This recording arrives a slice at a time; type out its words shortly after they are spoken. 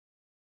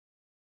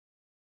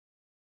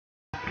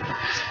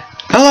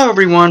Hello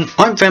everyone,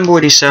 I'm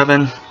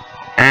Fanboy87,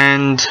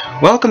 and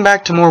welcome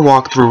back to more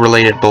walkthrough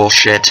related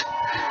bullshit.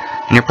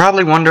 And you're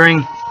probably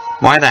wondering,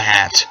 why the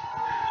hat?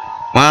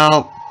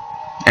 Well,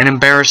 an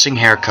embarrassing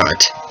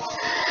haircut.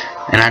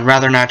 And I'd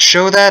rather not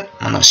show that,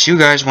 unless you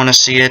guys want to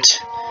see it.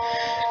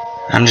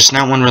 I'm just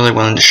not one really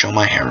willing to show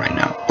my hair right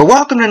now. But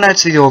welcome to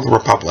Knights of the Old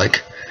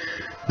Republic.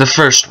 The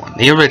first one,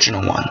 the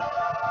original one.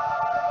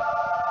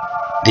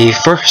 The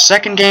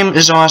second game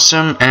is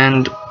awesome,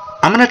 and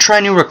I'm gonna try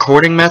a new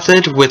recording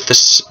method with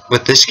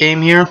this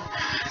game here,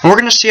 and we're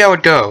gonna see how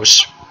it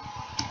goes.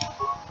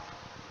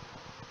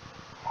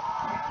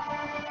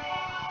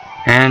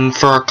 And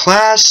for our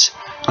class,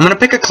 I'm gonna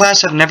pick a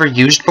class I've never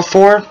used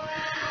before.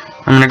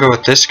 I'm gonna go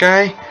with this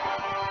guy.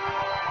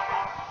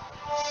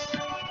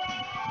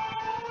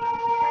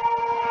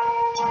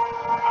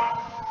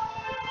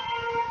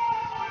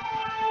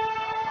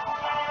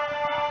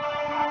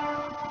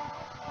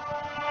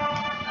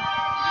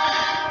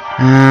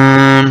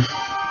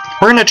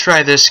 We're gonna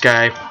try this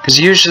guy, because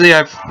usually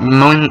I've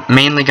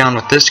mainly gone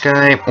with this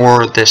guy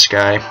or this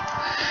guy.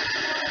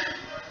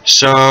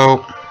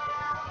 So,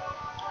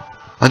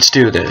 let's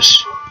do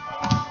this.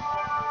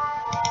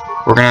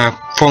 We're gonna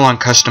full-on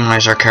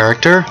customize our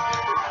character.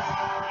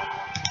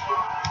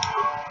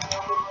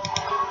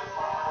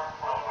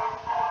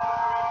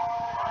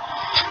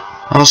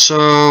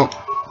 Also,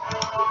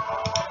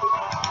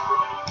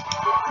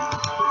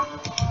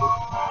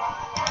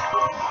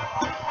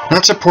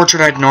 that's a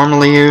portrait I'd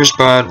normally use,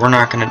 but we're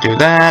not going to do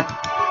that.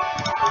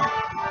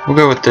 We'll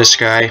go with this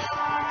guy,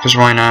 because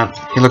why not?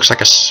 He looks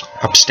like a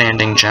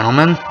upstanding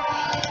gentleman.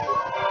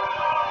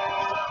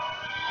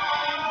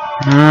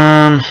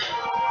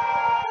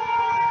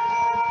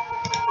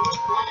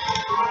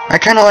 I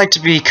kind of like to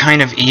be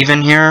kind of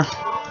even here.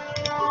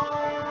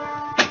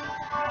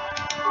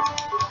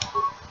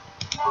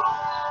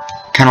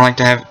 Kind of like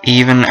to have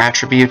even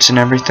attributes and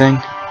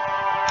everything.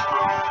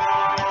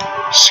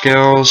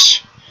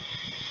 Skills.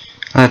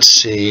 Let's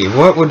see,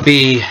 what would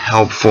be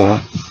helpful?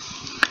 I'm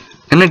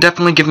gonna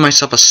definitely give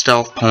myself a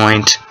stealth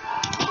point.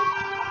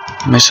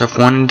 Give myself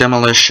one in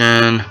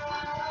demolition.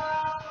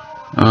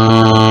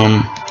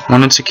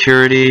 One in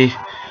security.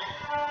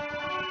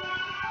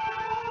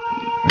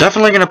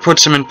 Definitely gonna put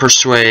some in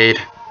persuade.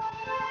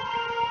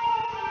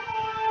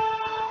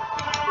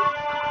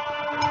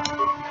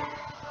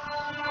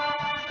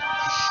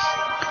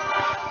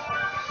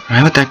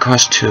 Why would that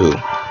cost 2?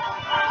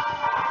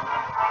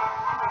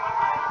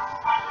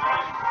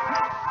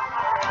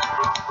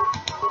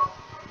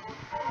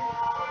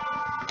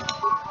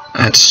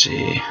 Let's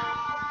see.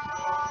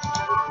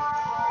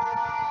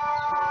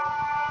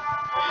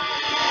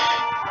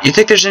 You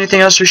think there's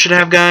anything else we should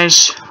have,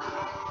 guys?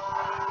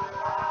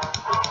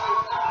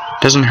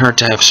 Doesn't hurt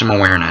to have some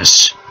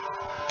awareness.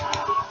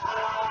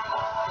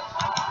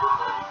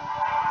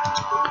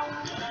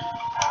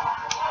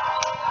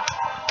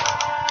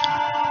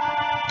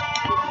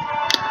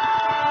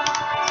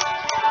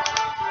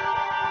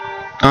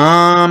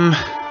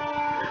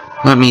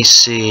 Let me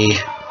see.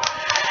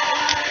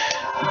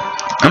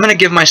 I'm gonna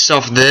give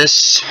myself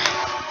this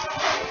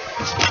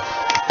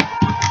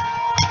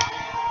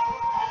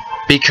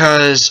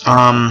because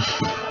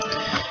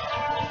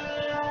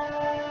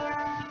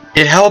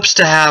it helps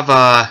to have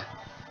a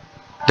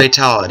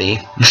vitality,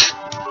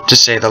 to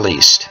say the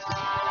least.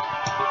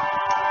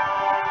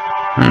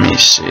 Let me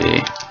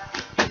see.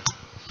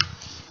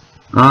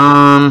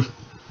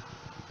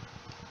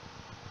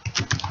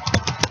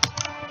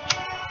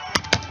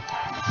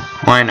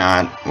 Why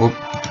not?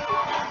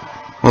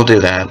 We'll do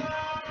that.